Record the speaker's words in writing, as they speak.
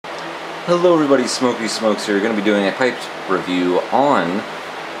Hello everybody, Smokey Smokes here. We're going to be doing a pipe review on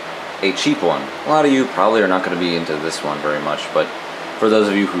a cheap one. A lot of you probably are not going to be into this one very much, but for those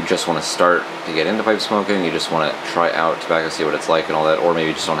of you who just want to start to get into pipe smoking, you just want to try out tobacco, see what it's like and all that, or maybe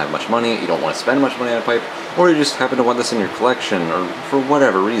you just don't have much money, you don't want to spend much money on a pipe, or you just happen to want this in your collection, or for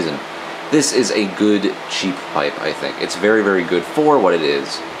whatever reason. This is a good, cheap pipe, I think. It's very, very good for what it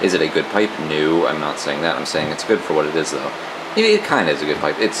is. Is it a good pipe? No, I'm not saying that. I'm saying it's good for what it is, though. It kind of is a good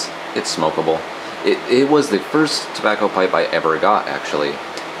pipe. It's smokable. It was the first tobacco pipe I ever got, actually.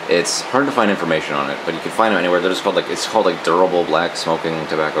 It's hard to find information on it, but you can find them anywhere. They're just called it's called like durable black smoking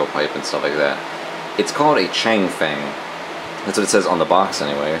tobacco pipe and stuff like that. It's called a Changfeng. That's what it says on the box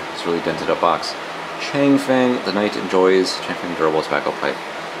anyway. It's a really dented up box. Changfeng, the night enjoys Changfeng durable tobacco pipe.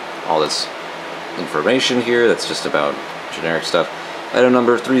 All this information here that's just about generic stuff. Item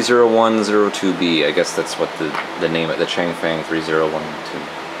number 30102B. I guess that's what the name of the Changfeng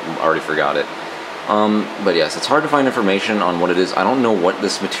 3012. Already forgot it. But yes, it's hard to find information on what it is. I don't know what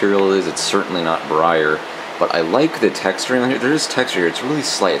this material is. It's certainly not briar, but I like the texturing on here. There is texture here. It's really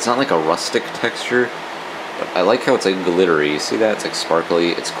slight. It's not like a rustic texture, but I like how it's like glittery. See that? It's like sparkly.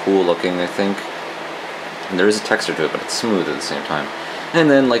 It's cool looking, I think. And there is a texture to it, but it's smooth at the same time. And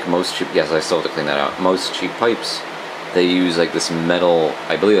then, like most cheap, yes, I still have to clean that out. Most cheap pipes, they use like this metal,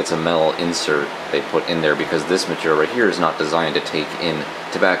 I believe it's a metal insert they put in there because this material right here is not designed to take in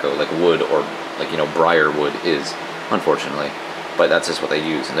tobacco like wood or like, you know, briar wood is, unfortunately. But that's just what they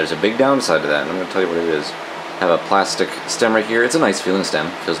use. And there's a big downside to that, and I'm going to tell you what it is. I have a plastic stem right here. It's a nice feeling stem,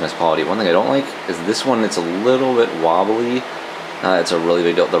 feels nice quality. One thing I don't like is this one, it's a little bit wobbly. It's a really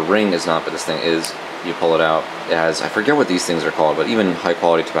big deal. The ring is not, but this thing is. You pull it out. It has, I forget what these things are called, but even high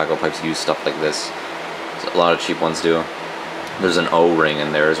quality tobacco pipes use stuff like this. So a lot of cheap ones do. There's an O-ring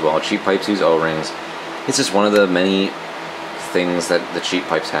in there as well. Cheap pipes use O-rings. It's just one of the many things that the cheap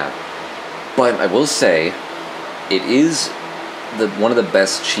pipes have. But I will say, it is one of the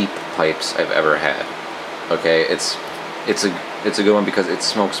best cheap pipes I've ever had. Okay, it's a good one because it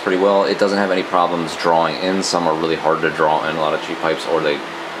smokes pretty well. It doesn't have any problems drawing in. Some are really hard to draw in, a lot of cheap pipes, or they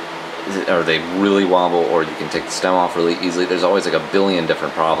really wobble, or you can take the stem off really easily. There's always like a billion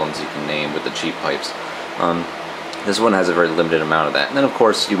different problems you can name with the cheap pipes. This one has a very limited amount of that. And then of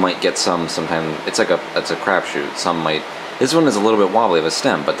course you might get sometime, it's a crapshoot. Some might, this one is a little bit wobbly of a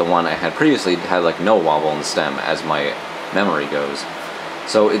stem, but the one I had previously had like no wobble in the stem as my memory goes.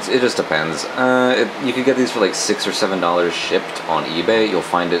 So it just depends. You could get these for like $6 or $7 shipped on eBay. You'll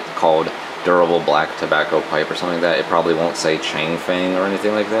find it called durable black tobacco pipe or something like that. It probably won't say Changfeng or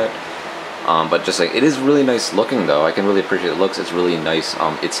anything like that. But just like, it is really nice looking though. I can really appreciate the looks. It's really nice.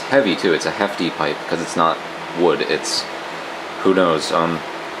 It's heavy too. It's a hefty pipe because it's not wood. It's, who knows,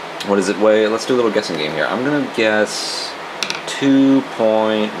 what does it weigh? Let's do a little guessing game here. I'm gonna guess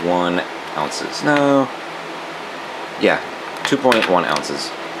 2.1 ounces. No. Yeah, 2.1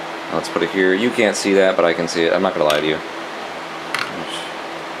 ounces. Let's put it here. You can't see that, but I can see it. I'm not gonna lie to you.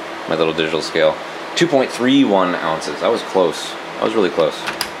 My little digital scale. 2.31 ounces. I was close. I was really close.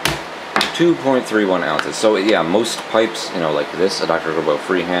 2.31 ounces. So yeah, most pipes, you know, like this, a Dr. Gerbo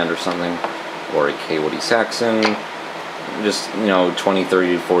freehand or something, or a K. Woody Saxon, just, you know, $20,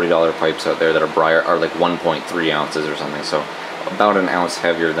 $30, $40 pipes out there that are briar are like 1.3 ounces or something. So about an ounce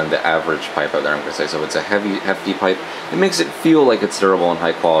heavier than the average pipe out there, I'm gonna say. So it's a hefty pipe. It makes it feel like it's durable and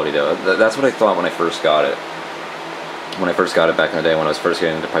high quality though. That's what I thought when I first got it. When I first got it back in the day when I was first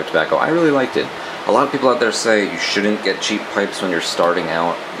getting into pipe tobacco, I really liked it. A lot of people out there say you shouldn't get cheap pipes when you're starting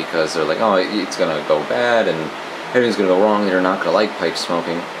out because they're like, oh, it's gonna go bad and everything's gonna go wrong and you're not gonna like pipe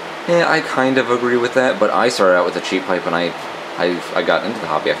smoking. Yeah, I kind of agree with that, but I started out with a cheap pipe and I got into the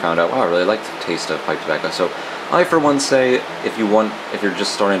hobby. I found out, wow, I really like the taste of pipe tobacco. So I, for one, say if you're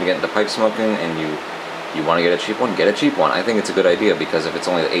just starting to get into pipe smoking and you want to get a cheap one, get a cheap one. I think it's a good idea because if it's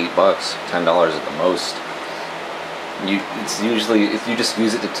only $8, $10 at the most, you just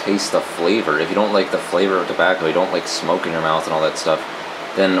use it to taste the flavor. If you don't like the flavor of tobacco, you don't like smoke in your mouth and all that stuff,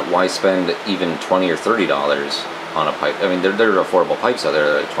 then why spend even $20 or $30 on a pipe? I mean, there are affordable pipes out there.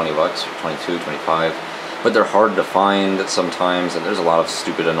 They're like $20 or 22, 25, but they're hard to find sometimes, and there's a lot of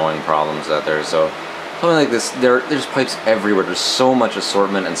stupid, annoying problems out there. So something like this, there's pipes everywhere. There's so much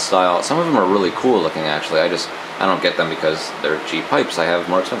assortment and style. Some of them are really cool looking, actually. I don't get them because they're cheap pipes. I have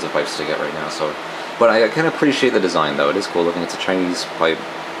more expensive pipes to get right now. So, but I can appreciate the design though. It is cool looking. It's a Chinese pipe.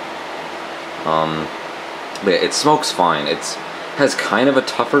 But yeah, it smokes fine. It has kind of a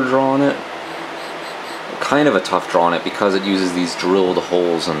tougher draw on it. Kind of a tough draw on it because it uses these drilled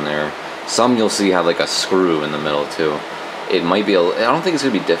holes in there. Some you'll see have like a screw in the middle too. It might be I don't think it's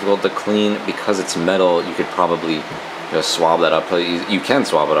going to be difficult to clean because it's metal. You could probably swab that up really easy. You can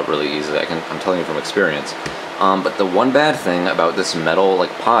swab it up really easily. I'm telling you from experience. But the one bad thing about this metal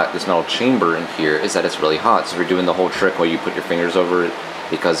pot, this metal chamber in here, is that it's really hot. So if you're doing the whole trick where you put your fingers over it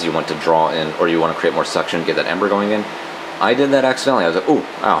because you want to draw in, or you want to create more suction, get that ember going in. I did that accidentally. I was like, ooh,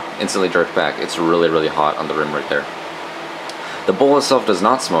 ow, instantly jerked back. It's really, really hot on the rim right there. The bowl itself does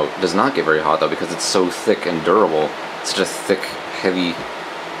not get very hot though, because it's so thick and durable. It's just a thick, heavy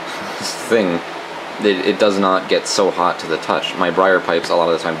thing. It does not get so hot to the touch. My briar pipes a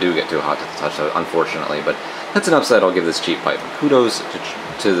lot of the time do get too hot to the touch, unfortunately, but that's an upside I'll give this cheap pipe. Kudos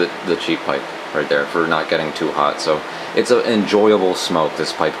to the cheap pipe right there for not getting too hot. So it's an enjoyable smoke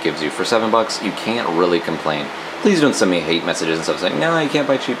this pipe gives you. For $7, you can't really complain. Please don't send me hate messages and stuff saying, no, you can't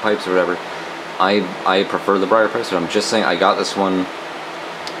buy cheap pipes or whatever. I prefer the briar pipes, but I'm just saying I got this one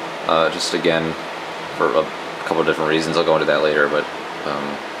just again for a couple of different reasons. I'll go into that later, but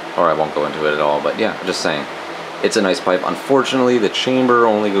or I won't go into it at all, but yeah, just saying. It's a nice pipe. Unfortunately, the chamber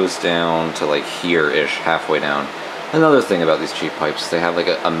only goes down to here-ish, halfway down. Another thing about these cheap pipes, they have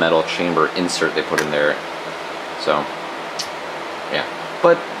a metal chamber insert they put in there. So, yeah.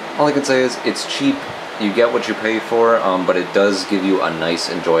 But all I can say is it's cheap. You get what you pay for, but it does give you a nice,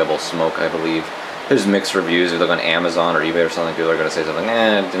 enjoyable smoke, I believe. There's mixed reviews. If you look on Amazon or eBay or something, people are going to say something,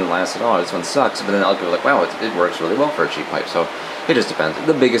 it didn't last at all, this one sucks. But then other people are like, wow, it works really well for a cheap pipe. So it just depends.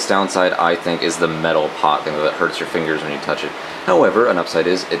 The biggest downside, I think, is the metal pot thing that hurts your fingers when you touch it. However, an upside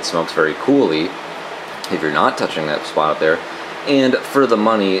is it smokes very coolly if you're not touching that spot up there. And for the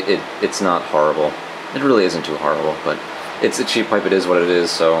money, it's not horrible. It really isn't too horrible, but it's a cheap pipe. It is what it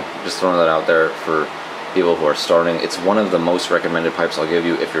is, so just throwing that out there for people who are starting. It's one of the most recommended pipes I'll give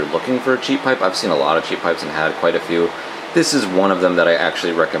you if you're looking for a cheap pipe. I've seen a lot of cheap pipes and had quite a few. This is one of them that I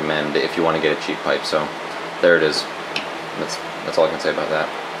actually recommend if you want to get a cheap pipe, so there it is. That's all I can say about that.